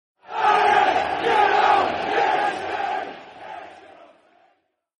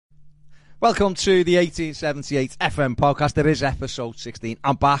Welcome to the 1878 FM podcast. There is episode 16.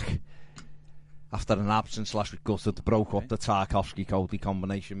 I'm back after an absence last week. Gutted, broke up the Tarkovsky-Cody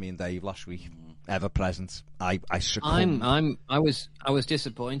combination. Me and Dave last week, ever present. I succumbed. I was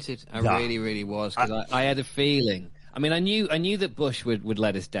disappointed. I really was, because I had a feeling. I mean, I knew that Bush would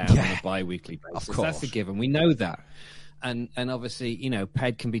let us down on a bi-weekly basis. Of course. That's a given. We know that. And obviously, you know,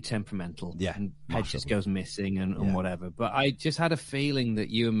 Ped can be temperamental. Yeah, and Ped just goes missing and whatever. But I just had a feeling that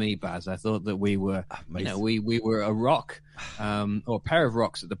you and me, Baz, I thought that we were, you know, we were a rock, or a pair of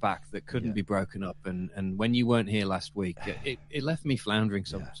rocks at the back that couldn't be broken up. And when you weren't here last week, it left me floundering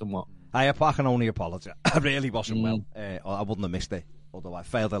somewhat. I can only apologise. I really wasn't well. I wouldn't have missed it, although I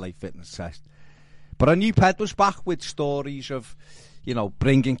failed a late fitness test. But I knew Ped was back with stories of, you know,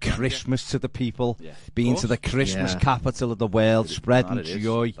 bringing Christmas to the people, being to the Christmas capital of the world, spreading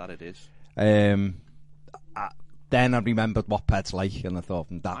joy. That it is. Then I remembered what Ped's like, and I thought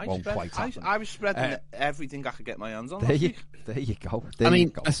that won't quite happen. I was spreading everything I could get my hands on. There you go.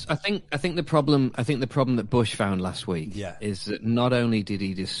 I think the problem that Bush found last week is that not only did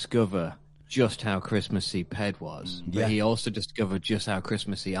he discover just how Christmassy Ped was, but he also discovered just how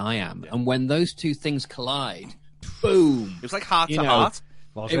Christmassy I am. And when those two things collide, boom! It was like heart to heart.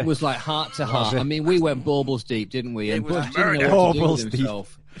 It was like heart to heart. I mean, we went baubles deep, didn't we? And Bush didn't know what to do with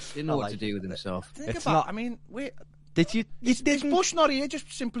himself. Didn't know what to do with himself. Think about. I mean, is Bush not here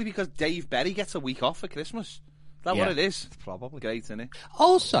just simply because Dave Berry gets a week off for Christmas? Is that what it is? It's probably great, isn't it?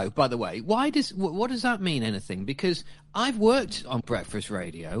 Also, by the way, what does that mean anything? Because I've worked on breakfast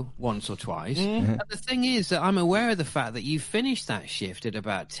radio once or twice, and the thing is that I'm aware of the fact that you finished that shift at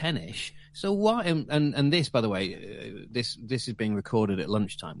about 10ish. So why? And this, by the way, this is being recorded at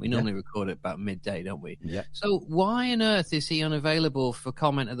lunchtime. We normally record it about midday, don't we? Yeah. So why on earth is he unavailable for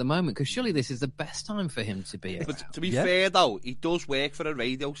comment at the moment? Because surely this is the best time for him to be. But to be fair, though, he does work for a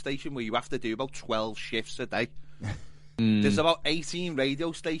radio station where you have to do about 12 shifts a day. There's about 18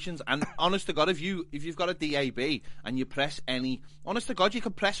 radio stations, and honest to God, if you've got a DAB and you press any, honest to God, you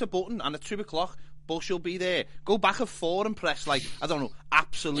can press a button, and at 2 o'clock, Bush will be there. Go back at 4 and press, like, I don't know,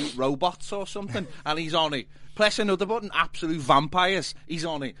 Absolute Robots or something, and he's on it. Press another button, Absolute Vampires, he's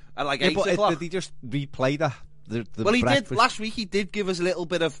on it at like 8 o'clock. Did he just replay that? Well, he did last week. He did give us a little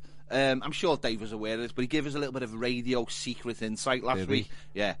bit of. I'm sure Dave was aware of this, but he gave us a little bit of radio secret insight last week.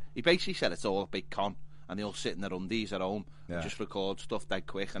 Yeah, he basically said it's all a big con. And they all sit in their undies at home and just record stuff dead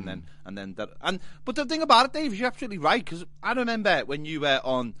quick, and then but the thing about it, Dave, is you're absolutely right, because I remember when you were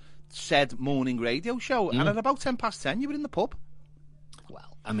on said morning radio show, and at about 10:10, you were in the pub.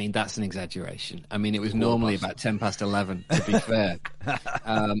 Well, I mean, that's an exaggeration. I mean, it was normally about 11:10, to be fair.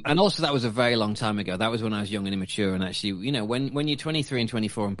 And also, that was a very long time ago. That was when I was young and immature, and actually, you know, when you're 23 and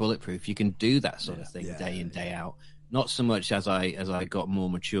 24 and bulletproof, you can do that sort of thing day in, day out. Not so much as I got more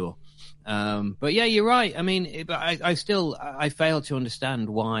mature. But yeah, you're right. I mean, I fail to understand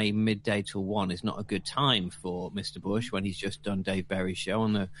why midday till 1 is not a good time for Mr. Bush when he's just done Dave Berry's show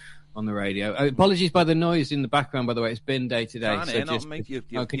on the radio. Apologies by the noise in the background, by the way. It's bin day today.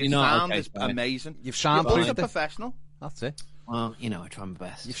 Can you not? Sound is amazing. You've soundproofed it. Professional. That's it. Well, you know, I try my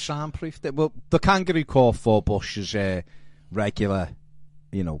best. You've soundproofed it. Well, the kangaroo court for Bush is regular.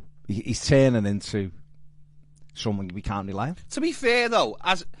 You know, he's turning into someone we can't rely on. To be fair, though,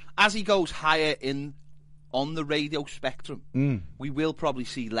 as he goes higher on the radio spectrum, we will probably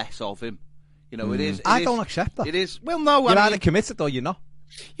see less of him. You know, I don't accept that. It is. Well, no, you're either committed or you're not.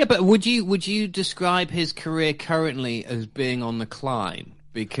 Yeah, but would you describe his career currently as being on the climb?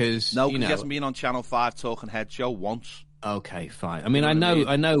 Because no, he hasn't been on Channel 5 Talking Head show once. Okay, fine. I mean, I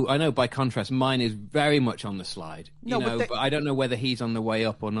know. By contrast, mine is very much on the slide. But I don't know whether he's on the way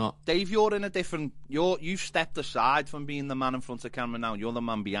up or not. Dave, you're in a different. You've stepped aside from being the man in front of camera now. You're the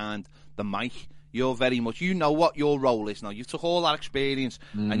man behind the mic. You're very much. You know what your role is now. You took all that experience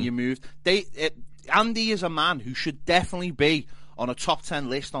and you moved. Andy is a man who should definitely be on a top 10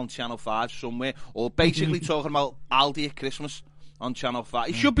 list on Channel 5 somewhere, or basically talking about Aldi at Christmas on Channel 5.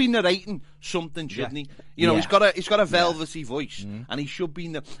 He should be narrating something, shouldn't he? You know, he's got a velvety voice, and he should be.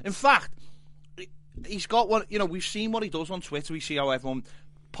 In fact, he's got one. You know, we've seen what he does on Twitter. We see how everyone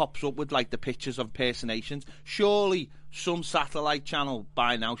pops up with like the pictures of impersonations. Surely some satellite channel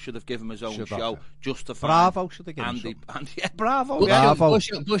by now should have given him his own show just to find Bravo should have given him Bravo.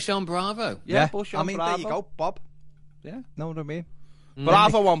 Bush on Bravo. Yeah, Bush on Bravo. There you go, Bob. Yeah, know what I mean.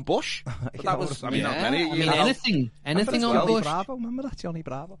 Bravo on Bush. But that was. I mean, not many. I mean, anything on Bush. Bravo. Remember that, Johnny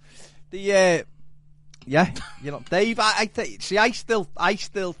Bravo? Yeah, you know, Dave. I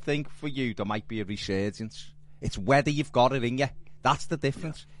still think for you there might be a resurgence. It's whether you've got it in you. That's the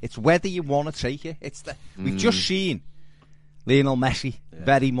difference. It's whether you want to take it. We've just seen Lionel Messi,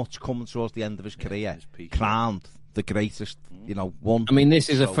 very much coming towards the end of his career, his peak. crowned the greatest, one. I mean, this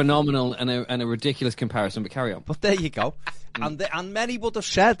is a phenomenal and a ridiculous comparison, but carry on. But there you go. And many would have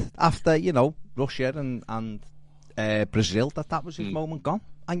said after, Russia and Brazil that was his moment gone.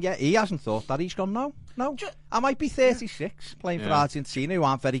 And yet he hasn't thought that. He's gone, no. I might be 36 playing for Argentina, who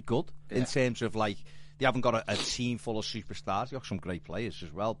aren't very good in terms of, like, they haven't got a team full of superstars. They've got some great players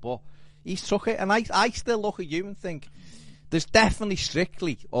as well. But he's took it. And I still look at you and think, there's definitely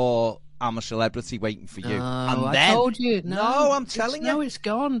Strictly or I'm a Celebrity waiting for you. I told you. No, I'm telling you. No, it's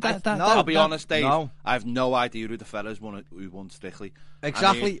gone. I'll be honest, Dave. No. I have no idea who the fella's who won Strictly.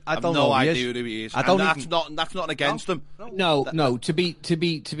 Exactly. I don't know no idea who he is. That's not against him. No. To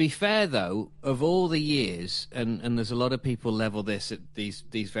be fair though, of all the years, and there's a lot of people level this at these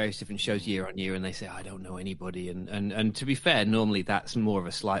various different shows year on year, and they say I don't know anybody, and to be fair, normally that's more of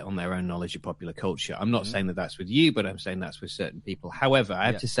a slight on their own knowledge of popular culture. I'm not saying that that's with you, but I'm saying that's with certain people. However, I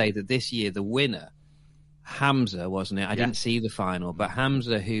have to say that this year the winner, Hamza, wasn't it? I didn't see the final, but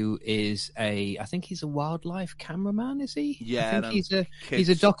Hamza, who is I think he's a wildlife cameraman, is he? Yeah, I think he's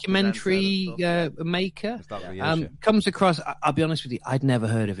a documentary maker. Comes across. I'll be honest with you, I'd never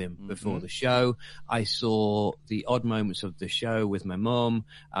heard of him before the show. I saw the odd moments of the show with my mum.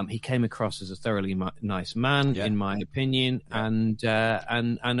 He came across as a thoroughly nice man, in my opinion, and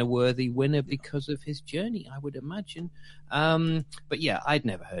a worthy winner because of his journey, I would imagine. But yeah, I'd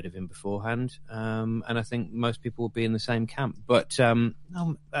never heard of him beforehand, and I think most people will be in the same camp. But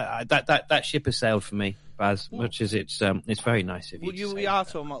that ship has sailed for me, Baz. Much as it's very nice of you. Well, we are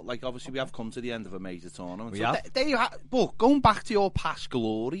talking about, like, obviously we have come to the end of a major tournament. But going back to your past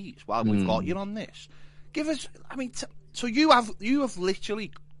glories, while we've got you on this, give us. I mean, so you have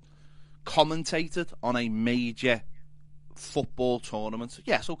literally commentated on a major football tournament.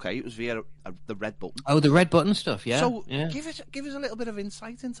 Yes, okay, it was via the red button. Oh, the red button stuff, yeah. So give us a little bit of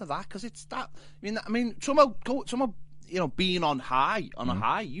insight into that, because it's that. I mean, somehow, being on a high,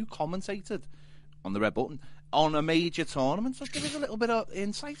 you commentated on the red button on a major tournament. So give us a little bit of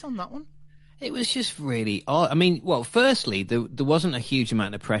insight on that one. It was just really odd. I mean, well, firstly, there wasn't a huge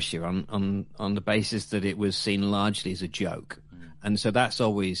amount of pressure on the basis that it was seen largely as a joke. And so that's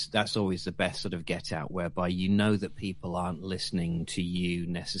always the best sort of get out, whereby you know that people aren't listening to you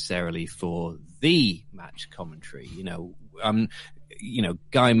necessarily for the match commentary.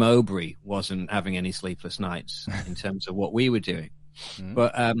 Guy Mowbray wasn't having any sleepless nights in terms of what we were doing.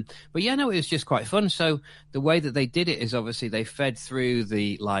 But yeah, no, it was just quite fun. So the way that they did it is obviously they fed through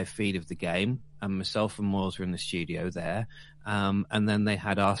the live feed of the game, and myself and Moores were in the studio there. And then they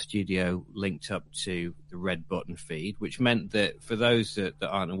had our studio linked up to the red button feed, which meant that for those that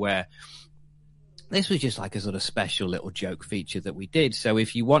aren't aware, this was just like a sort of special little joke feature that we did. So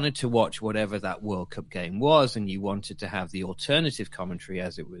if you wanted to watch whatever that World Cup game was, and you wanted to have the alternative commentary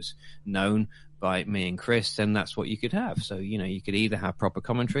as it was known by me and Chris, then that's what you could have. So, you could either have proper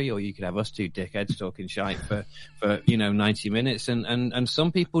commentary, or you could have us two dickheads talking shite for 90 minutes. And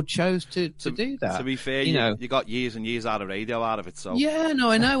some people chose to do that. To be fair, you got years and years out of radio out of it. So yeah,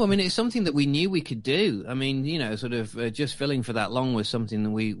 no, I know. I mean, it's something that we knew we could do. I mean, sort of just filling for that long was something that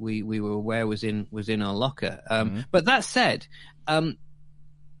we were aware was in our locker. But that said,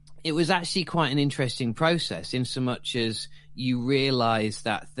 it was actually quite an interesting process, in so much as you realize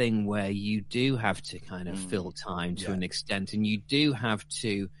that thing where you do have to kind of fill time to an extent, and you do have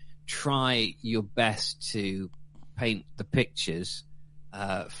to try your best to paint the pictures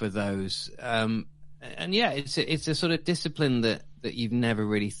for those. And yeah, it's a sort of discipline that you've never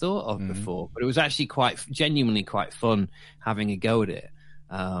really thought of before, but it was actually genuinely quite fun having a go at it,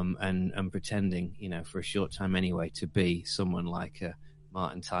 and pretending, for a short time anyway, to be someone like a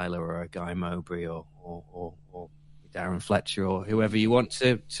Martin Tyler or a Guy Mowbray or Darren Fletcher or whoever you want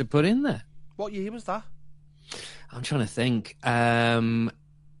to put in there. What year was that? I'm trying to think.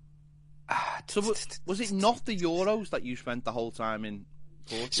 So was it not the Euros that you spent the whole time in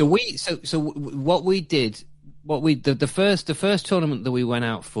Portugal? So what we did, the first tournament that we went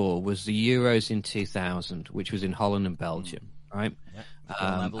out for was the Euros in 2000, which was in Holland and Belgium, right? Yeah.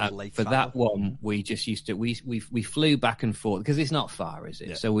 For that one, we just used to we flew back and forth, because it's not far, is it?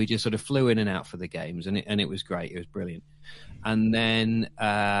 Yeah. So we just sort of flew in and out for the games, and it was great. It was brilliant. And then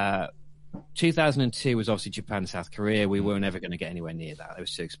 2002 was obviously Japan, South Korea. We weren't ever going to get anywhere near that. It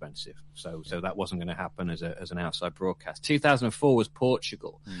was too expensive. So that wasn't going to happen as an outside broadcast. 2004 was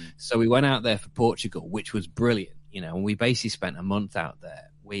Portugal. So we went out there for Portugal, which was brilliant. And we basically spent a month out there.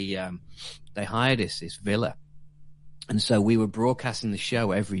 They hired us this villa. And so we were broadcasting the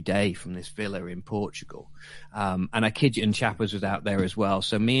show every day from this villa in Portugal. And I kid you, and Chappers was out there as well.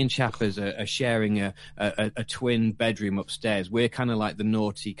 So me and Chappers are sharing a twin bedroom upstairs. We're kind of like the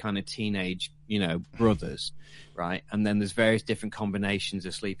naughty kind of teenage, brothers, right? And then there's various different combinations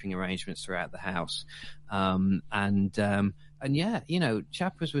of sleeping arrangements throughout the house. And yeah,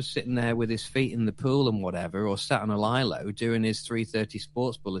 Chappers was sitting there with his feet in the pool and whatever, or sat on a lilo doing his 3:30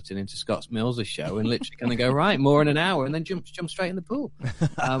 sports bulletin into Scott Mills's show, and literally going to go, right, more in an hour, and then jump straight in the pool.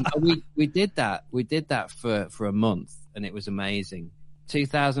 And we did that. We did that for a month, and it was amazing.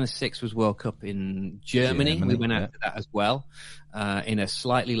 2006 was World Cup in Germany. We went out to that as well, in a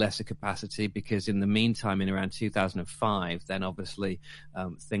slightly lesser capacity, because in the meantime, in around 2005, then obviously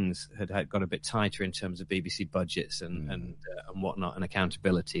things had got a bit tighter in terms of BBC budgets and whatnot, and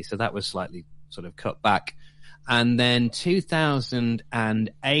accountability. So that was slightly sort of cut back. And then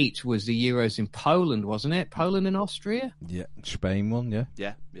 2008 was the Euros in Poland, wasn't it? Poland and Austria? Yeah, Spain won, yeah.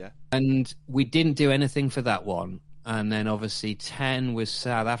 Yeah. And we didn't do anything for that one. And then obviously 10 was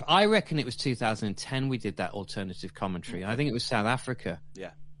South Africa. I reckon it was 2010 we did that alternative commentary. I think it was South Africa. Yeah.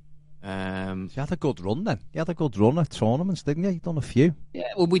 You had a good run then. You had a good run at tournaments, didn't you? You've done a few. Yeah,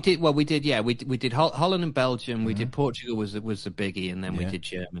 well, we did. Yeah, we did Holland and Belgium. We did Portugal was the biggie, and then we did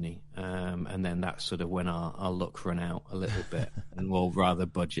Germany. And then that's sort of when our luck ran out a little bit, and well, rather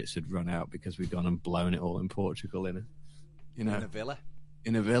budgets had run out because we'd gone and blown it all in Portugal in a villa.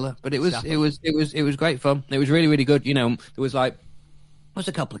 In a villa, but it was great fun. It was really, really good. There was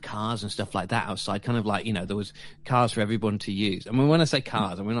a couple of cars and stuff like that outside, kind of like, there was cars for everyone to use. I mean, when I say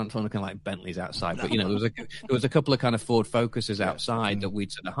cars, I mean, I'm not talking kind of like Bentleys outside, but, there was a couple of kind of Ford Focuses outside that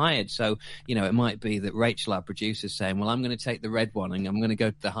we'd sort of hired. So, it might be that Rachel, our producer, is saying, well, I'm going to take the red one and I'm going to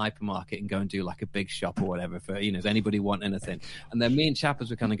go to the hypermarket and go and do like a big shop or whatever for, does anybody want anything? And then me and Chappers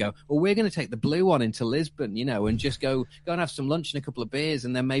would kind of go, well, we're going to take the blue one into Lisbon, and just go and have some lunch and a couple of beers,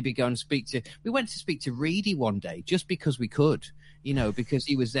 and then maybe go and we went to speak to Reedy one day just because we could. Because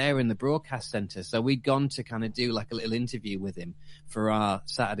he was there in the broadcast centre. So we'd gone to kind of do like a little interview with him for our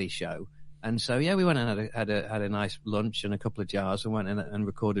Saturday show. And so, yeah, we went and had a nice lunch and a couple of jars, and went in and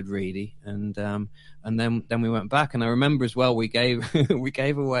recorded Reedy. And then we went back. And I remember as well, we gave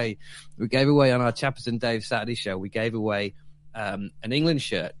away on our Chappers and Dave Saturday show, we gave away an England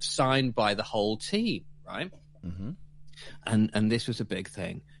shirt signed by the whole team, right? Mm-hmm. And this was a big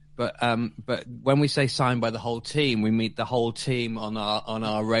thing. But when we say signed by the whole team, we meet the whole team on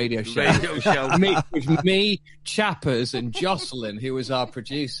our radio show. me, Chappers, and Jocelyn, who was our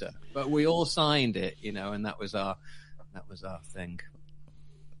producer. But we all signed it, and that was our thing.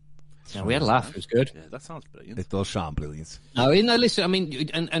 Yeah, we had a laugh. It was good. Yeah, that sounds brilliant. It does sound brilliant. No, listen. I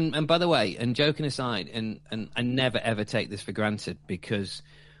mean, and by the way, and joking aside, and I never ever take this for granted, because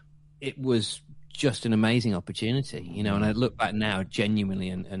it was just an amazing opportunity, and I look back now genuinely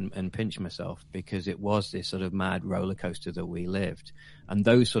and pinch myself, because it was this sort of mad roller coaster that we lived, and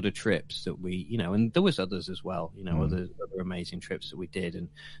those sort of trips that we, and there was others as well, other amazing trips that we did, and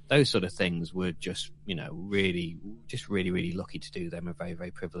those sort of things were just, really, really lucky to do them. We're very,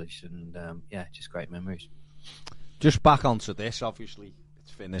 very privileged, and yeah, just great memories. Just back onto this, obviously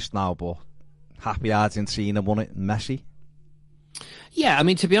it's finished now, but happy Argentina won it, Messi. Yeah, I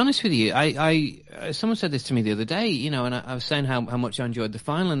mean, to be honest with you, I someone said this to me the other day, and I was saying how much I enjoyed the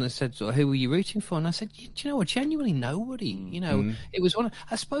final, and they said, so who were you rooting for? And I said, do you know what, genuinely nobody. It was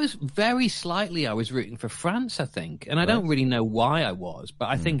I suppose very slightly I was rooting for France, I think, and I don't really know why I was, but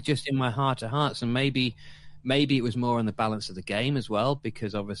I think just in my heart of hearts, and maybe it was more on the balance of the game as well,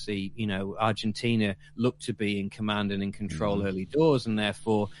 because obviously, Argentina looked to be in command and in control early doors, and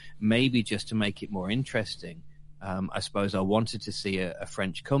therefore maybe just to make it more interesting. I suppose I wanted to see a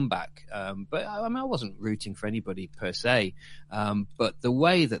French comeback, but I mean, I wasn't rooting for anybody per se. But the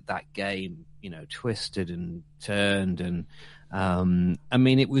way that game, twisted and turned, and I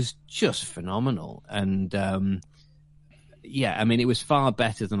mean, it was just phenomenal. And yeah, I mean, it was far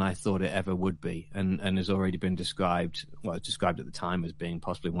better than I thought it ever would be, and has already been described. Well, it was described at the time as being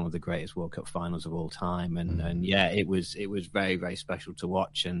possibly one of the greatest World Cup finals of all time. And yeah, it was very, very special to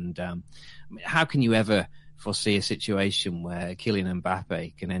watch. And I mean, how can you ever foresee a situation where Kylian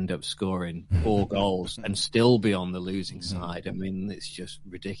Mbappe can end up scoring 4 goals and still be on the losing side? I mean, it's just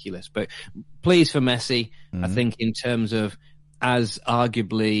ridiculous. But pleased for Messi, I think, in terms of as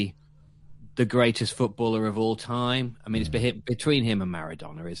arguably the greatest footballer of all time. I mean, it's between him and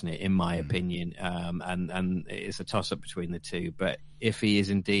Maradona, isn't it, in my opinion? And it's a toss-up between the two. But if he is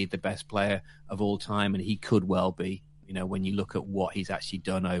indeed the best player of all time, and he could well be, when you look at what he's actually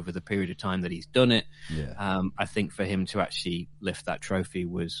done over the period of time that he's done it, I think for him to actually lift that trophy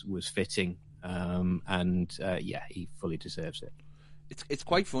was fitting. He fully deserves it. It's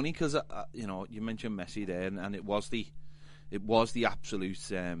quite funny because you mentioned Messi there, and it was the absolute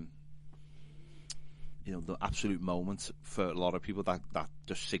the absolute moment for a lot of people that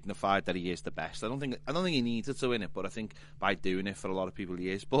just signified that he is the best. I don't think he needed to win it, but I think by doing it for a lot of people he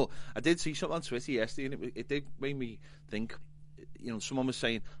is. But I did see something on Twitter yesterday, and it did make me think. Someone was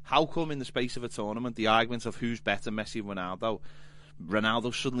saying, how come in the space of a tournament the argument of who's better, Messi or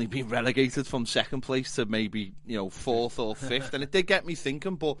Ronaldo suddenly being relegated from second place to maybe fourth or fifth, and it did get me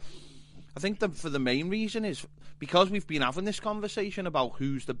thinking. But I think for the main reason is because we've been having this conversation about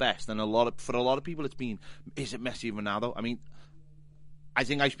who's the best, and for a lot of people it's been, is it Messi or Ronaldo? I mean, I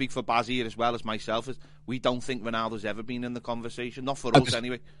think I speak for Baz here as well as myself. We don't think Ronaldo's ever been in the conversation, not for us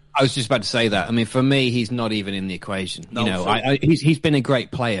anyway. I was just about to say that. I mean, for me, he's not even in the equation. No, he's been a great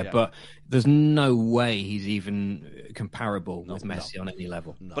player, but there's no way he's even comparable with Messi on any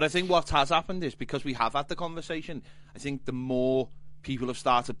level. No. But I think what has happened is because we have had the conversation, I think the more people have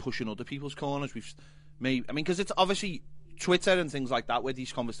started pushing other people's corners, because it's obviously Twitter and things like that where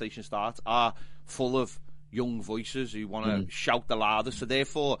these conversations start are full of young voices who want to shout the loudest, so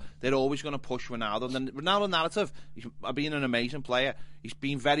therefore they're always going to push Ronaldo. And the Ronaldo narrative, being an amazing player, he's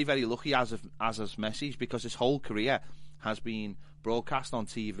been very, very lucky as has Messi's, because his whole career has been broadcast on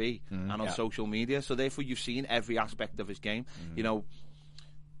TV and on social media, so therefore you've seen every aspect of his game.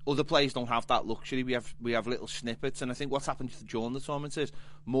 Other players don't have that luxury. We have little snippets, and I think what's happened during the tournament is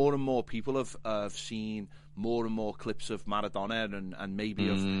more and more people have seen more and more clips of Maradona and maybe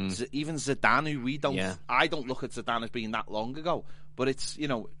of even Zidane, who we don't. Yeah. I don't look at Zidane as being that long ago, but it's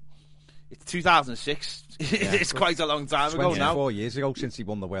it's 2006. It's quite a long time ago now. 24 years ago since he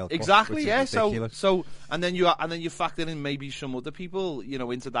won the World Cup. Exactly, yeah. So and then you factor in maybe some other people,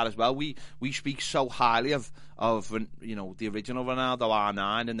 into that as well. We speak so highly of the original Ronaldo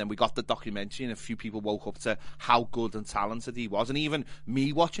R9, and then we got the documentary, and a few people woke up to how good and talented he was. And even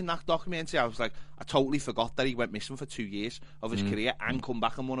me watching that documentary, I was like, I totally forgot that he went missing for 2 years of his career and come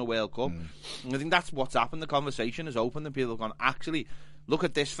back and won a World Cup. And I think that's what's happened. The conversation has opened, and people have gone, actually, look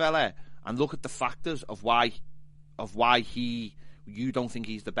at this fella. And look at the factors of why you don't think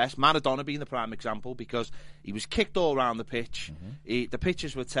he's the best. Maradona being the prime example, because he was kicked all around the pitch. The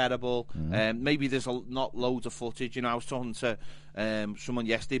pitches were terrible. Maybe there's not loads of footage. I was talking to someone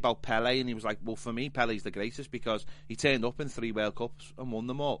yesterday about Pele, and he was like, well, for me, Pele's the greatest because he turned up in 3 World Cups and won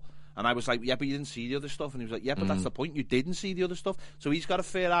them all. And I was like, yeah, but you didn't see the other stuff. And he was like, yeah, but that's the point. You didn't see the other stuff. So he's got a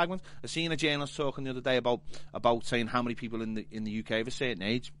fair argument. I seen a journalist talking the other day about saying how many people in the UK of a certain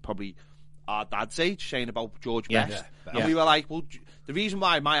age, probably our dad's age, saying about George Best. And we were like, well, the reason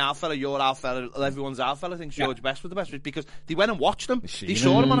why my our fella, your our fella, everyone's our fella thinks George Best was the best was because they went and watched him. They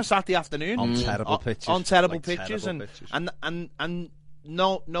saw him on a Saturday afternoon on terrible pitches, and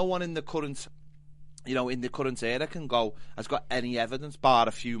no one in the current era has got any evidence bar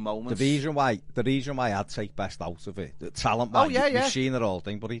a few moments. The reason why I'd take Best out of it, the talent. You've seen it all,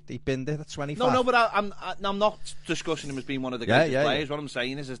 thing, but he binned it at 25. No, but I'm not discussing him as being one of the greatest players. What I'm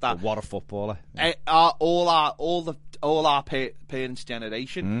saying is that but what a footballer. All our parents'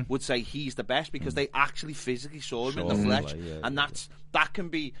 generation would say he's the best because they actually physically saw him in the flesh, and that can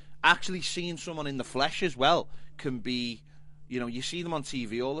be actually seeing someone in the flesh as well can be. You see them on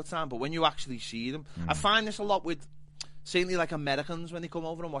TV all the time, but when you actually see them, I find this a lot with, certainly like Americans when they come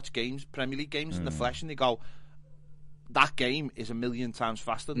over and watch games, Premier League games in the flesh, and they go, that game is 1,000,000 times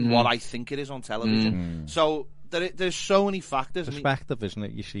faster than what I think it is on television. So there's so many factors. Perspective, isn't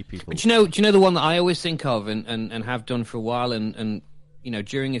it? You see people. But do you know the one that I always think of and have done for a while, and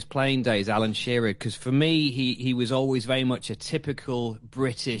during his playing days, Alan Shearer, because for me, he was always very much a typical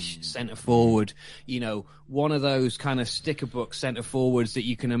British centre-forward, one of those kind of sticker-book centre-forwards that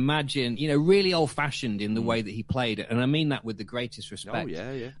you can imagine, really old-fashioned in the way that he played it. And I mean that with the greatest respect. Oh,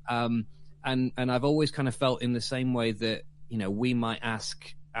 yeah. And I've always kind of felt in the same way that, we might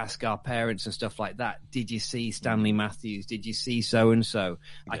ask our parents and stuff like that, did you see Stanley Matthews? Did you see so-and-so?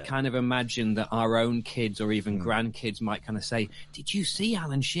 Yeah. I kind of imagine that our own kids or even grandkids might kind of say, did you see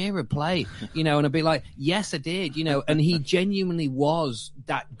Alan Shearer play? And I'd be like, yes, I did, and he genuinely was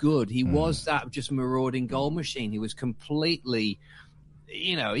that good. He was that just marauding goal machine. He was completely,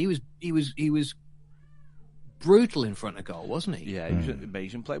 he was brutal in front of goal, wasn't he? Yeah, he was an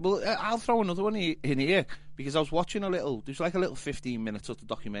amazing player. Well, I'll throw another one in here because I was watching there's like a little 15 minutes of the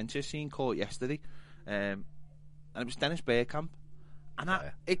documentary scene caught yesterday, and it was Dennis Bergkamp, and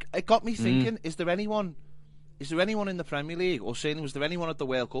it got me thinking: is there anyone in the Premier League, or certainly was there anyone at the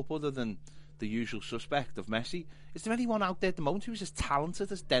World Cup other than the usual suspect of Messi? Is there anyone out there at the moment who's as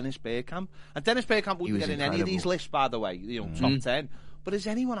talented as Dennis Bergkamp? And Dennis Bergkamp wouldn't get in any of these lists, by the way. Top 10. But is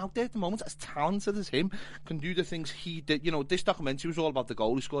anyone out there at the moment as talented as him, can do the things he did? You know, this documentary was all about the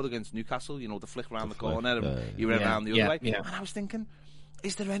goal he scored against Newcastle, you know, the flick around the corner and he went around the other way. Yeah. And I was thinking,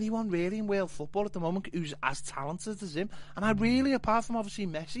 is there anyone really in world football at the moment who's as talented as him? And I really, apart from obviously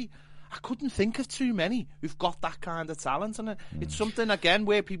Messi, I couldn't think of too many who've got that kind of talent. And it's something, again,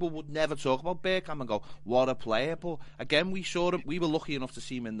 where people would never talk about Bergkamp and go, what a player. But again, we saw him, we were lucky enough to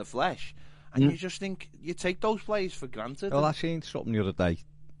see him in the flesh. And you just think, you take those players for granted. Well, I seen something the other day,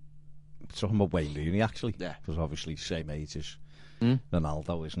 talking about Wayne Rooney, actually. Yeah. Because obviously same age as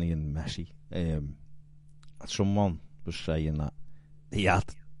Ronaldo, isn't he, and Messi. Someone was saying that he had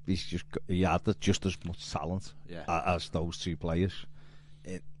just as much talent as those two players.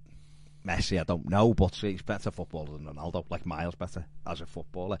 Messi, I don't know, but he's better footballer than Ronaldo, like miles better as a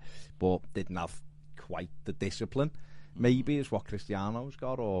footballer, but didn't have quite the discipline. Maybe is what Cristiano's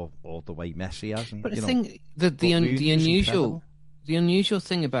got, or the way Messi has. And, but I think the unusual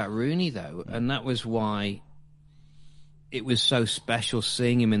thing about Rooney, though, and that was why it was so special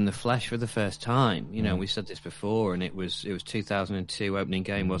seeing him in the flesh for the first time. You know, we said this before, and it was 2002 opening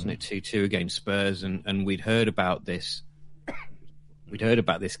game, wasn't it? 2-2 against Spurs, and we'd heard about this. We'd heard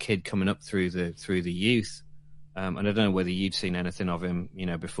about this kid coming up through the youth, and I don't know whether you'd seen anything of him, you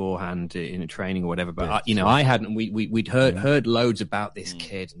know, beforehand in training or whatever. But I hadn't. We'd heard loads about this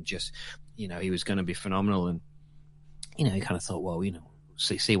kid, and just, you know, he was going to be phenomenal, and you know, he kind of thought, well, you know,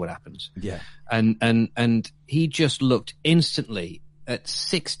 see what happens. Yeah. And he just looked instantly at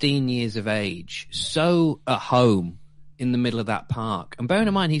 16 years of age, so at home in the middle of that park. And bearing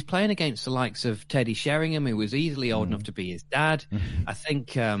in mind, he's playing against the likes of Teddy Sheringham, who was easily old enough to be his dad. I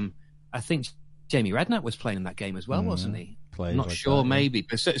think Jamie Redknapp was playing in that game as well, wasn't he? I'm not sure, maybe,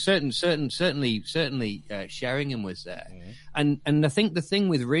 but certainly Sheringham was there. And I think the thing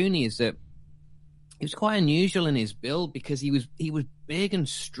with Rooney is that he was quite unusual in his build, because he was big and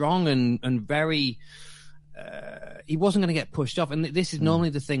strong and very. He wasn't going to get pushed off, and this is normally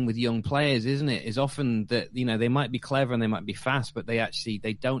the thing with young players, isn't it? Is often that, you know, they might be clever and they might be fast, but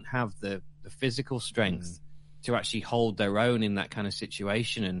they don't have the physical strength to actually hold their own in that kind of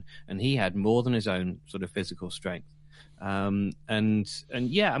situation, and he had more than his own sort of physical strength. And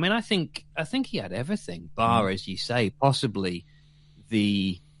yeah, I mean, I think he had everything, bar, as you say, possibly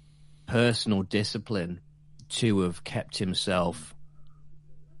the personal discipline to have kept himself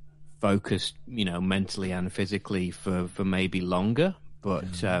focused, you know, mentally and physically for maybe longer.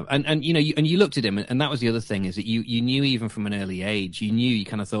 But and you know, you looked at him, and that was the other thing, is that you knew even from an early age, you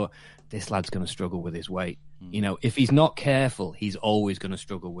kind of thought, this lad's going to struggle with his weight. You know, if he's not careful, he's always going to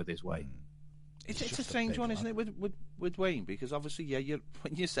struggle with his weight. It's a strange one, isn't it, with Wayne? Because obviously, yeah,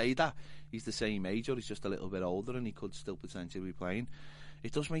 when you say that he's the same age, or he's just a little bit older, and he could still potentially be playing,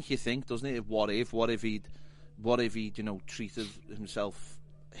 it does make you think, doesn't it? What if he'd you know, treated himself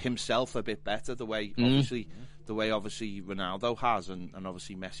a bit better, the way obviously Ronaldo has, and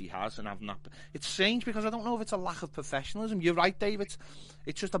obviously Messi has, and having that. It's strange, because I don't know if it's a lack of professionalism. You're right, David.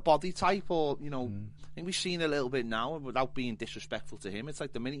 It's just a body type, or, you know, I think we've seen a little bit now, without being disrespectful to him. It's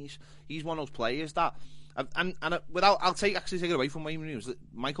like the minute he's one of those players that, I'll take it away from Wayne Rooney.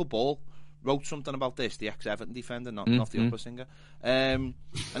 Michael Ball wrote something about this, the ex-Everton defender, not the upper singer, and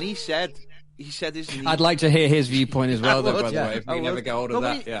he said his knee. I'd like to hear his viewpoint as well, though, by the way, if we never get hold of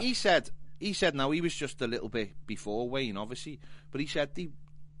that. He said now, he was just a little bit before Wayne, obviously, but he said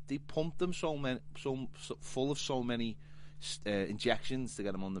they pumped him so full of so many injections to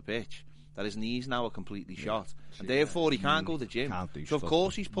get him on the pitch that his knees now are completely shot, and therefore he can't go to the gym. So of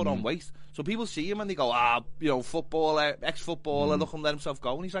course he's put on weight. So people see him and they go, you know, footballer, ex-footballer, look and let himself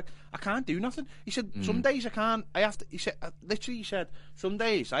go. And he's like, I can't do nothing. He said, some days I can't. I have to. He said, literally, he said, some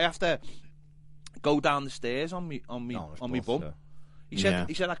days I have to go down the stairs on me bum. He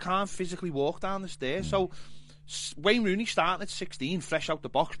said I can't physically walk down the stairs. So Wayne Rooney starting at 16, fresh out the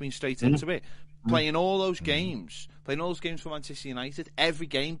box, being straight into it, playing all those games for Manchester United, every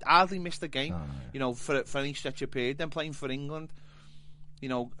game, hardly missed a game, you know, for any stretch of period. Then playing for England, you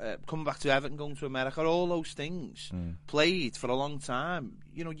know, coming back to Everton, going to America, all those things, played for a long time.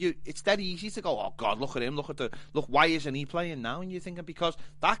 You know, it's dead easy to go, oh God, look at him, look, why isn't he playing now? And you're thinking, because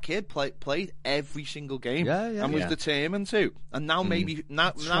that kid played every single game and was determined to. And now maybe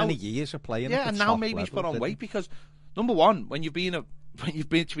now 20 years of playing. Yeah, and now maybe he's put on weight, because number one, when you've been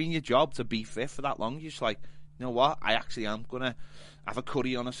between your job to be fit for that long, you're just like, you know what, I actually am gonna have a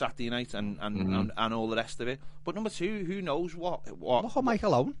curry on a Saturday night and all the rest of it. But number two, who knows what? Look at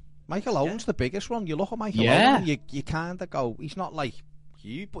Michael Owen. Michael Owen's the biggest one. You look at Michael Owen, and you kind of go, he's not like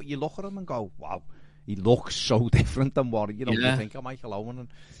you, but you look at him and go, wow, he looks so different than what you think of Michael Owen. And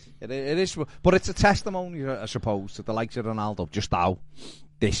it is, but it's a testimony, I suppose, to the likes of Ronaldo, just how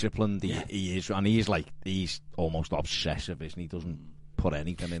disciplined he is, and he's almost obsessive, isn't he? Doesn't put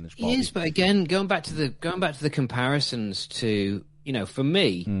anything in his body. He is, but again, going back to the comparisons to, for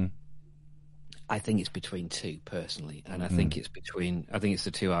me, I think it's between two personally, and I think it's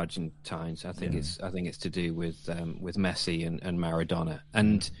the two Argentines. I think it's to do with Messi and Maradona,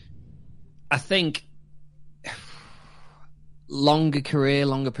 and I think longer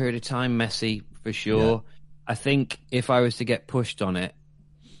period of time, Messi for sure. Yeah. I think if I was to get pushed on it,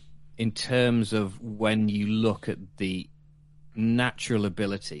 in terms of when you look at the natural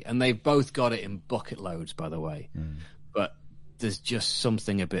ability, and they've both got it in bucket loads, by the way, but there's just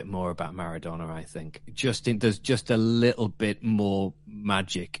something a bit more about Maradona, I think. There's just a little bit more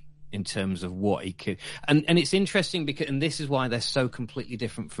magic in terms of what he could. And it's interesting because, and this is why they're so completely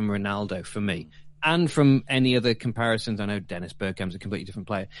different from Ronaldo for me, and from any other comparisons. I know Dennis Bergkamp's a completely different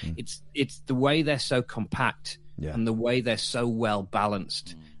player. It's the way they're so compact and the way they're so well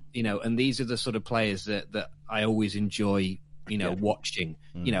balanced, and these are the sort of players that I always enjoy, watching.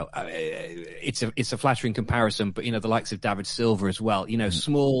 It's a flattering comparison, but the likes of David Silva as well,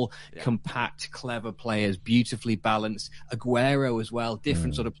 small, compact, clever players, beautifully balanced. Aguero as well,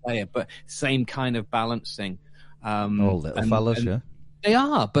 different sort of player, but same kind of balancing. All little fellas, They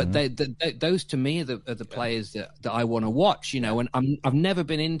are, but those to me are the players that I want to watch, and I've never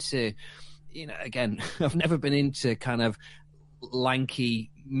been into, I've never been into kind of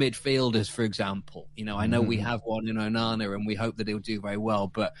lanky midfielders, for example. I know we have one in Onana, and we hope that he'll do very well,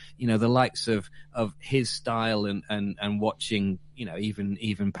 but the likes of his style and watching,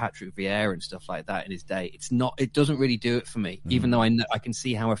 even Patrick Vieira and stuff like that in his day, it doesn't really do it for me, even though I can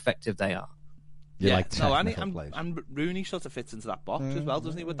see how effective they are. And Rooney sort of fits into that box as well,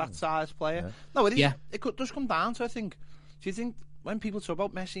 doesn't he, with that size player? Yeah. No, it is. Yeah. It does come down to, I think. Do you think when people talk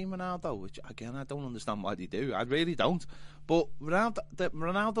about Messi and Ronaldo, which again I don't understand why they do, I really don't. But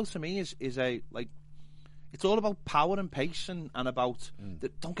Ronaldo to me is it's all about power and pace and about.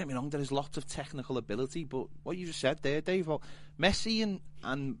 Don't get me wrong, there is lots of technical ability, but what you just said there, Dave, Messi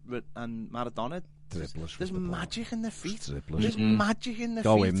and Maradona. There's magic in their feet. There's magic in their feet.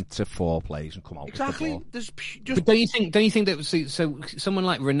 Go into 4 plays and come out exactly. with the ball. But don't you think that so someone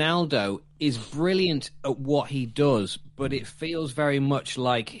like Ronaldo is brilliant at what he does, but it feels very much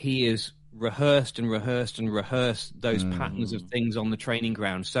like he is rehearsed those patterns of things on the training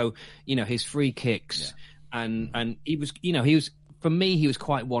ground. So his free kicks and he was. For me, he was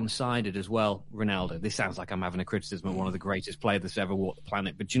quite one-sided as well, Ronaldo. This sounds like I'm having a criticism of one of the greatest players that's ever walked the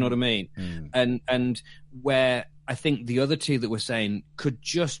planet, but do you know what I mean? And where I think the other two that we're saying could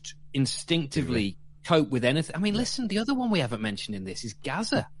just instinctively cope with anything. I mean, listen, the other one we haven't mentioned in this is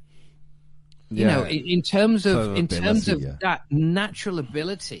Gaza. In terms of that natural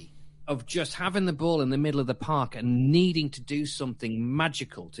ability of just having the ball in the middle of the park and needing to do something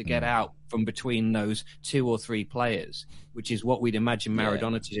magical to get out from between those 2 or 3 players, which is what we'd imagine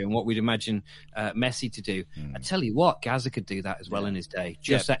Maradona to do and what we'd imagine Messi to do. I tell you what, Gaza could do that as well in his day.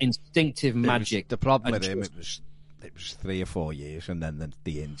 Just that instinctive magic. The problem with him, it was 3 or 4 years, and then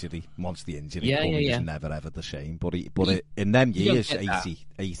the injury. Once the injury comes, he's never ever the same. But in them years,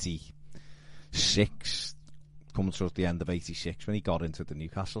 86. Coming towards the end of 86 when he got into the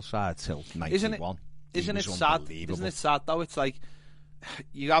Newcastle side till 91. Isn't it sad? Isn't it sad though? It's like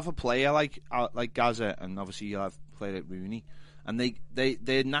you have a player like Gaza, and obviously you have a player like Rooney, and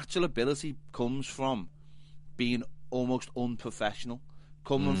their natural ability comes from being almost unprofessional,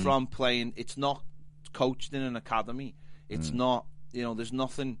 coming from playing. It's not coached in an academy. It's not. There's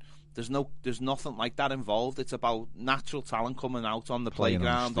nothing. There's nothing like that involved. It's about natural talent coming out on the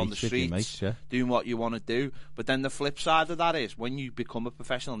playground, on the streets, mates, doing what you want to do. But then the flip side of that is when you become a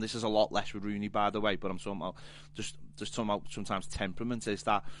professional, and this is a lot less with Rooney, by the way, but I'm talking about just talking about sometimes temperament, is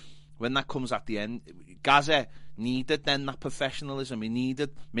that when that comes at the end, Gaza needed then that professionalism. He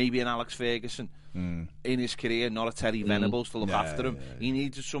needed maybe an Alex Ferguson in his career, not a Terry Venables to look after him. He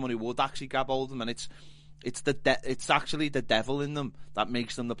needed someone who would actually grab hold of him, and it's actually the devil in them that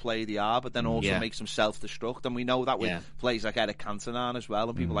makes them the player they are, but then also makes them self-destruct. And we know that with players like Eric Cantona as well,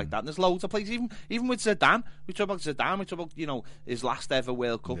 and people like that. And there's loads of players, even with Zidane. We talk about Zidane. We talk about his last ever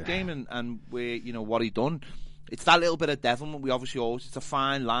World Cup game and where what he done. It's that little bit of devilment. We obviously it's a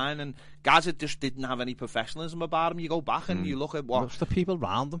fine line, and Gaza just didn't have any professionalism about him. You go back and you look at what the people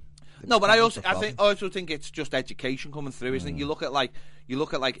around them. No, but I also think it's just education coming through, isn't it? You look at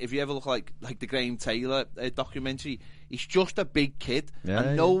if you ever look at like the Graham Taylor documentary, he's just a big kid,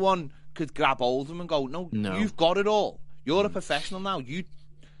 and no one could grab hold of him and go, no, you've got it all. You're a professional now.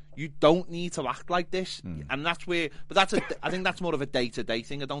 You don't need to act like this, and that's where. But I think that's more of a day-to-day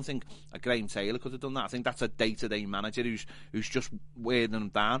thing. I don't think a Graham Taylor could have done that. I think that's a day-to-day manager who's just wearing them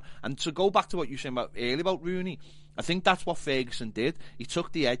down. And to go back to what you were saying earlier about Rooney, I think that's what Ferguson did. He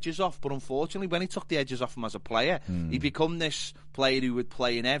took the edges off, but unfortunately, when he took the edges off him as a player, he become this player who would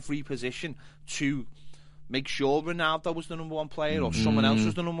play in every position to make sure Ronaldo was the number one player or someone else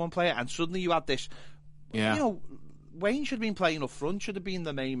was the number one player, and suddenly you had this. Yeah. You know, Wayne should have been playing up front, should have been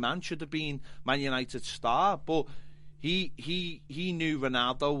the main man, should have been Man United's star, but he knew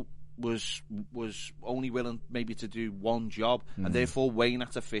Ronaldo was only willing maybe to do one job, and therefore Wayne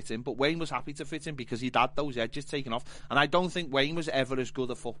had to fit in. But Wayne was happy to fit in because he'd had those edges taken off, and I don't think Wayne was ever as good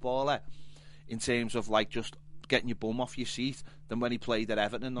a footballer in terms of like just getting your bum off your seat than when he played at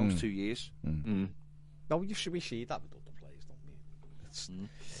Everton in those 2 years. No, we see that with other players, don't we? It's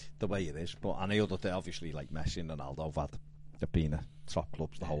the way it is. But I know that obviously, like Messi and Ronaldo, they've been at top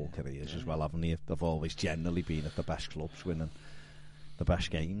clubs the whole careers as well, haven't they? They've always generally been at the best clubs, winning the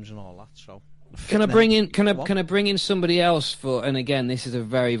best games and all that. So, can I bring in somebody else for? And again, this is a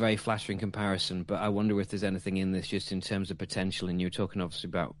very, very flattering comparison, but I wonder if there's anything in this just in terms of potential. And you were talking obviously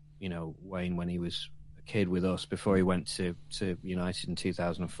about Wayne when he was a kid with us before he went to United in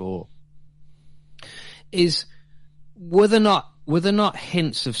 2004. Were there not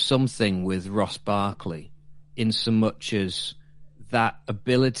hints of something with Ross Barkley in so much as that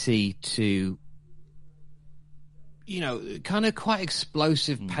ability to, kind of quite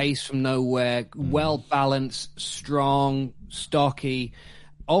explosive pace from nowhere, well balanced, strong, stocky,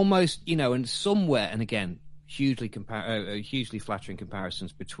 almost, and somewhere, and again, hugely flattering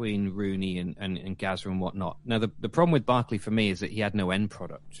comparisons between Rooney and Gazza and whatnot. Now, the problem with Barkley for me is that he had no end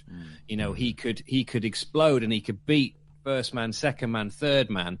product. He could explode and he could beat first man, second man,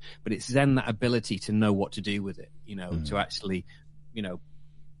 third man, but it's then that ability to know what to do with it, to actually,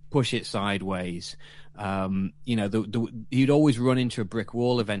 push it sideways. He'd always run into a brick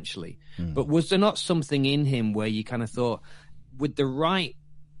wall eventually. But was there not something in him where you kind of thought, with the right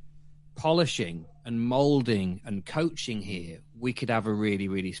polishing and molding and coaching here, we could have a really,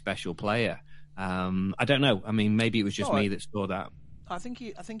 really special player? I don't know. I mean, maybe it was just me that saw that. I think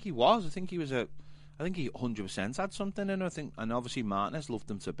he was. I think he 100% had something in him. And obviously Martinez loved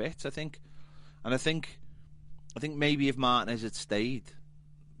him to bits. I think maybe if Martinez had stayed,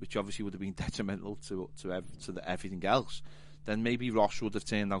 which obviously would have been detrimental to everything else, then maybe Ross would have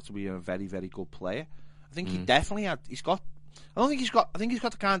turned out to be a very, very good player. I think he definitely had. I think he's got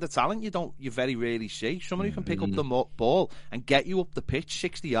the kind of talent you very rarely see. Someone who can pick up the ball and get you up the pitch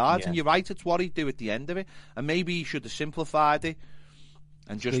 60 yards. Yeah. And you're right, it's what he'd do at the end of it. And maybe he should have simplified it.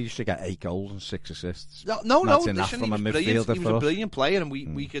 And just he used to get 8 goals and 6 assists. No. Listen, he was a brilliant player, and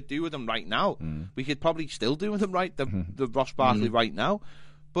we could do with him right now. We could probably still do with him the Ross Barkley right now.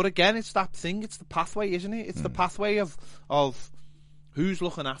 But again, it's that thing. It's the pathway, isn't it? It's the pathway of who's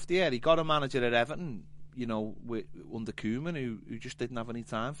looking after you. He got a manager at Everton, under Koeman, who just didn't have any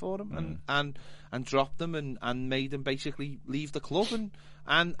time for him, and dropped him and made him basically leave the club,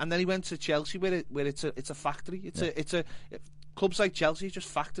 and then he went to Chelsea where it's a factory. Clubs like Chelsea are just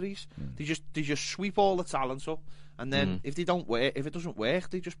factories. They just sweep all the talents up, and then if it doesn't work,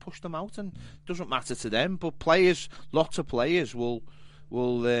 they just push them out, and it doesn't matter to them. But lots of players will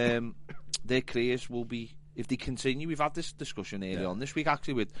their careers will be, if they continue. We've had this discussion earlier on this week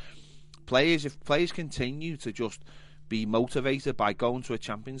actually with players. If players continue to just be motivated by going to a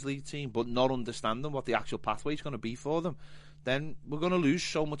Champions League team but not understanding what the actual pathway is going to be for them, then we're going to lose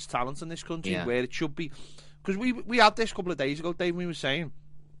so much talent in this country where it should be. Because we had this a couple of days ago, Dave, we were saying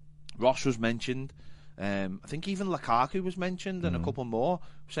Ross was mentioned, I think even Lukaku was mentioned, and a couple more,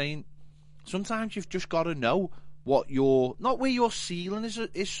 saying sometimes you've just got to know what not where your ceiling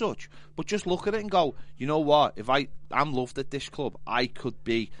is such, but just look at it and go, you know what, if I'm loved at this club, I could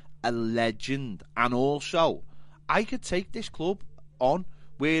be a legend, and also I could take this club on,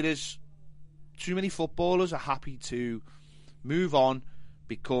 whereas too many footballers are happy to move on,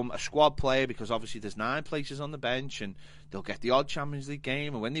 become a squad player, because obviously there's 9 places on the bench and they'll get the odd Champions League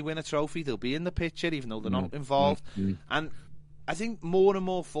game, and when they win a trophy they'll be in the picture even though they're not involved. And I think more and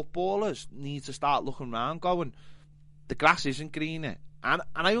more footballers need to start looking around going, the grass isn't greener. And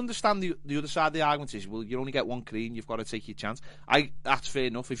I understand the other side of the argument is, well, you only get one green, you've got to take your chance. That's fair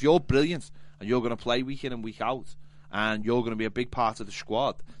enough. If you're brilliant and you're going to play week in and week out and you're going to be a big part of the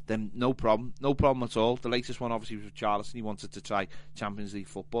squad, then no problem at all. The latest one obviously was with Charleston. He wanted to try Champions League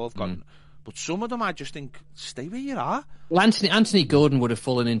football. But some of them, I just think, stay where you are. Well, Anthony Gordon would have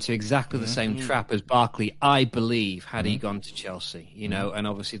fallen into exactly the same trap as Barkley, I believe, had he gone to Chelsea. And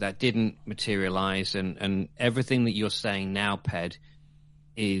obviously that didn't materialise. And everything that you're saying now, Ped,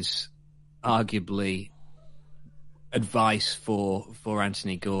 is arguably advice for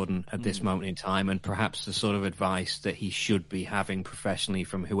Anthony Gordon at this moment in time, and perhaps the sort of advice that he should be having professionally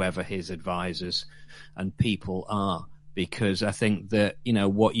from whoever his advisors and people are. Because I think that,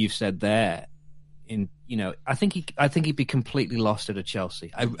 what you've said there, I think he'd be completely lost at Chelsea.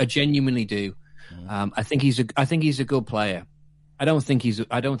 I genuinely do. I think he's a good player. I don't think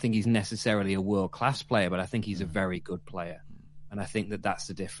he's necessarily a world-class player, but I think he's a very good player. And I think that that's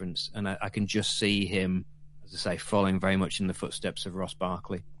the difference. And I can just see him, as I say, following very much in the footsteps of Ross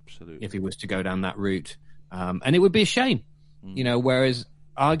Barkley. Absolutely. If he was to go down that route. And it would be a shame, whereas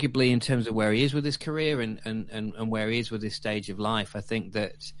arguably in terms of where he is with his career and where he is with his stage of life, I think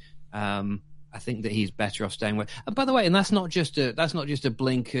that he's better off staying with. And by the way, and that's not just a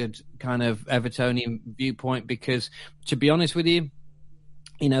blinkered kind of Evertonian viewpoint, because to be honest with you,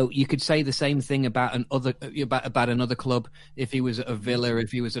 you could say the same thing about another club. If he was at a Villa,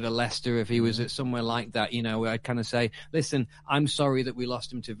 if he was at a Leicester, if he was at somewhere like that, I'd kind of say, listen, I'm sorry that we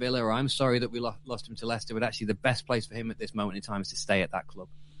lost him to Villa, or I'm sorry that we lost him to Leicester, but actually the best place for him at this moment in time is to stay at that club.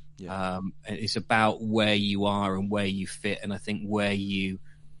 Yeah. It's about where you are and where you fit, and I think where you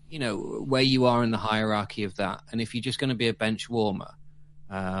are in the hierarchy of that. And if you're just going to be a bench warmer,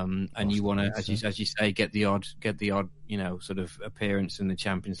 and you want to, as you say, get the odd, sort of appearance in the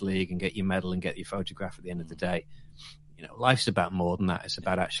Champions League and get your medal and get your photograph at the end of the day, life's about more than that. It's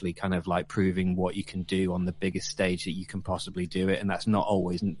about actually kind of like proving what you can do on the biggest stage that you can possibly do it, and that's not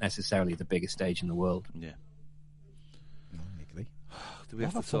always necessarily the biggest stage in the world. Yeah. Do we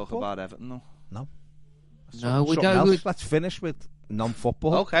have to talk about Everton though? No, we don't. Let's finish with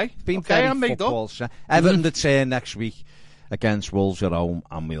non-football. Okay. It's been very football. Everton to turn next week against Wolves at home,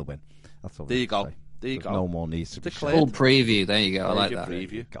 and we'll win. That's all. There you go. No more needs to be said. Full preview. There you go. I like that.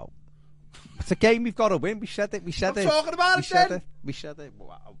 Preview. Go. It's a game we've got to win. We said it. Talking about it then. We said it.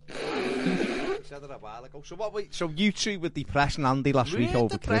 Wow. We said it a while ago. So you two were depressing Andy last week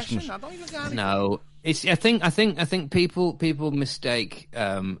over Christmas. I don't even get No, it's. I think people mistake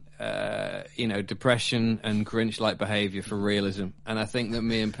depression and Grinch-like behaviour for realism, and I think that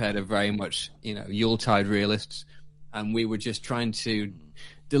me and Ped are very much Yuletide realists. And we were just trying to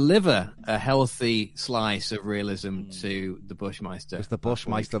deliver a healthy slice of realism to the Bushmeister. Was the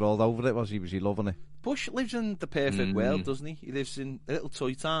Bushmeister all over it? Was he loving it? Bush lives in the perfect world, doesn't he? He lives in a little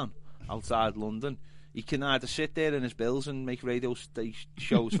toy town outside London. He can either sit there in his bills and make radio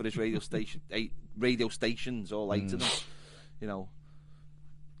shows for his radio stations or like to them,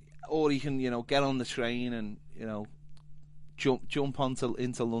 or he can get on the train and jump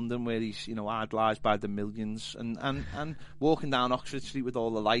into London, where he's idolised by the millions, and walking down Oxford Street with all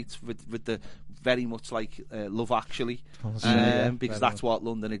the lights, with the very much like Love Actually, because that's what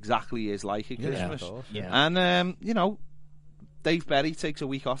London exactly is like at Christmas. Yeah. And Dave Berry takes a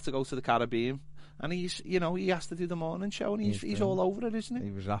week off to go to the Caribbean, and he has to do the morning show, and he's all over it, isn't he?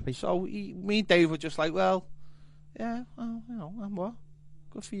 He was happy. So me and Dave were just like, well, yeah, well, and what?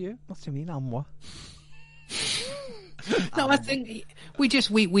 Good for you. What do you mean, and what? No, I think we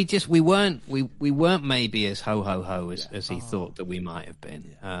weren't maybe as ho as he thought that we might have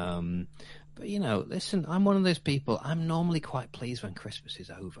been. But listen, I'm one of those people. I'm normally quite pleased when Christmas is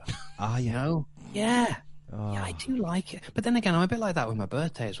over. Yeah. Oh. Yeah, I do like it. But then again, I'm a bit like that with my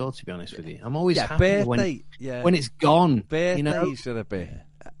birthday as well, to be honest with you. I'm always happy when it's gone. Birthdays are a bit,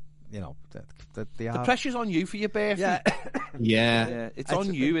 the pressure's on you for your birthday. Yeah. It's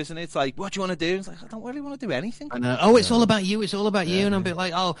on you, isn't it? It's like, what do you want to do? It's like, I don't really want to do anything. I know. Oh, it's all about you. It's all about you. And I'm a bit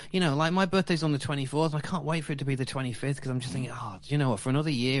like, like my birthday's on the 24th. I can't wait for it to be the 25th, because I'm just thinking, do you know what? For another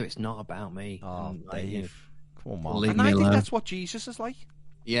year, it's not about me. Oh, Dave, come on. And I think that's what Jesus is like.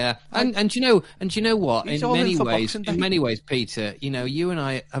 Yeah, and do you know what? In many ways, Peter, you and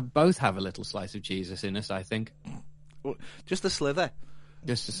I both have a little slice of Jesus in us. I think, just a slither.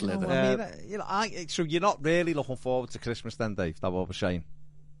 Just a slither. So you're not really looking forward to Christmas then, Dave? That what we're saying.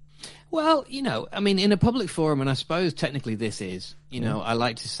 Well, in a public forum, and I suppose technically this is, I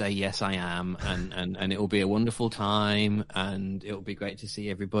like to say yes, I am, and it will be a wonderful time, and it will be great to see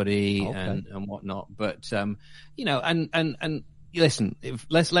everybody and whatnot. But and listen,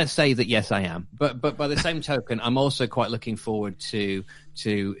 let's say that yes, I am. But by the same token, I'm also quite looking forward to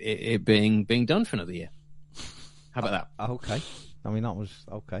it being done for another year. How about that? Okay. I mean, that was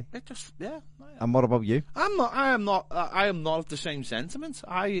okay. It just, yeah. And what about you? I am not of the same sentiment.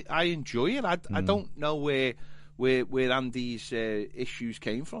 I enjoy it. I don't know where Andy's issues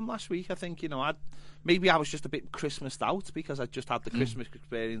came from last week. I think maybe I was just a bit Christmased out because I just had the Christmas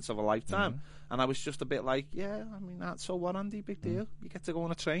experience of a lifetime, and I was just a bit like, yeah. I mean, that's so what, Andy? Big deal. You get to go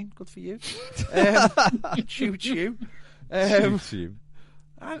on a train. Good for you. Choo choo. Choo choo.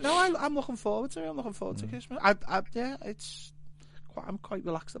 I'm looking forward to it. I'm looking forward to Christmas. I'm quite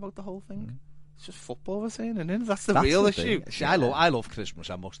relaxed about the whole thing. It's just football we're saying, and that's the real issue. See, I love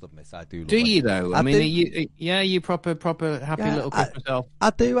Christmas. I must admit, I do. Love do you it. though? I mean, are you proper happy little Christmas elf? I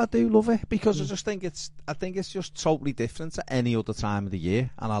do love it because I just think it's just totally different to any other time of the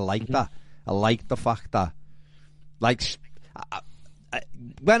year, and I like that. I like the fact that, like,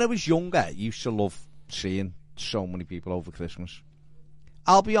 when I was younger, I used to love seeing so many people over Christmas.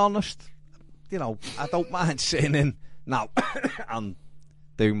 I'll be honest, I don't mind sitting in now and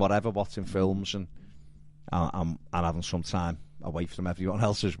doing whatever, watching films and having some time away from everyone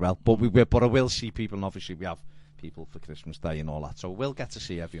else as well. But I will see people, and obviously we have people for Christmas Day and all that, so we'll get to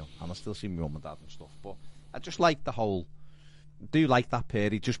see everyone, and I still see my mum and dad and stuff. But I just like do like that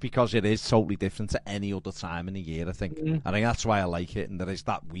period just because it is totally different to any other time in the year. I think that's why I like it, and there is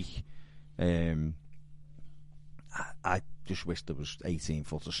that week. I just wish there was 18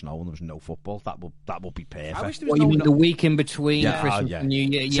 foot of snow and there was no football. That would be perfect. I wish there What, was you mean the week in between Christmas and New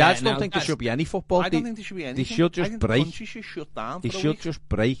Year? See, I just don't think there should be any football. I don't think there should be anything. They should just break. The country should shut down. They should just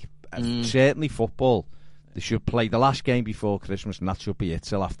break. Certainly football. They should play the last game before Christmas, and that should be it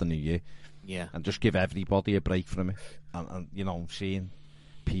till after New Year. Yeah, and just give everybody a break from it. And I'm seeing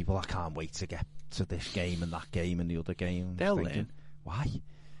people, I can't wait to get to this game and that game and the other game. They'll learn. Why?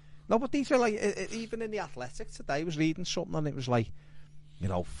 No, but these are like, even in the Athletic today, I was reading something and it was like,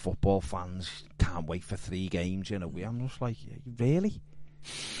 football fans can't wait for 3 games in a week. I'm just like, really?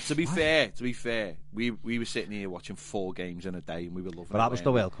 To be fair, we were sitting here watching 4 games in a day and we were loving it. But that was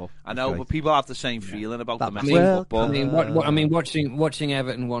the World Cup. I know, but people have the same feeling about the Messi football. football. Watching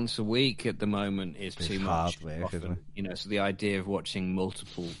Everton once a week at the moment is too much. Work, isn't it? So the idea of watching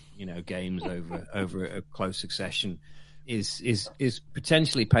multiple, games over a close succession is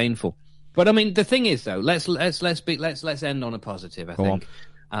potentially painful. But I mean, the thing is though, let's end on a positive. I think,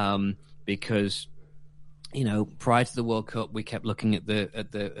 because prior to the World Cup, we kept looking at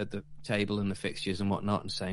the table and the fixtures and whatnot and saying,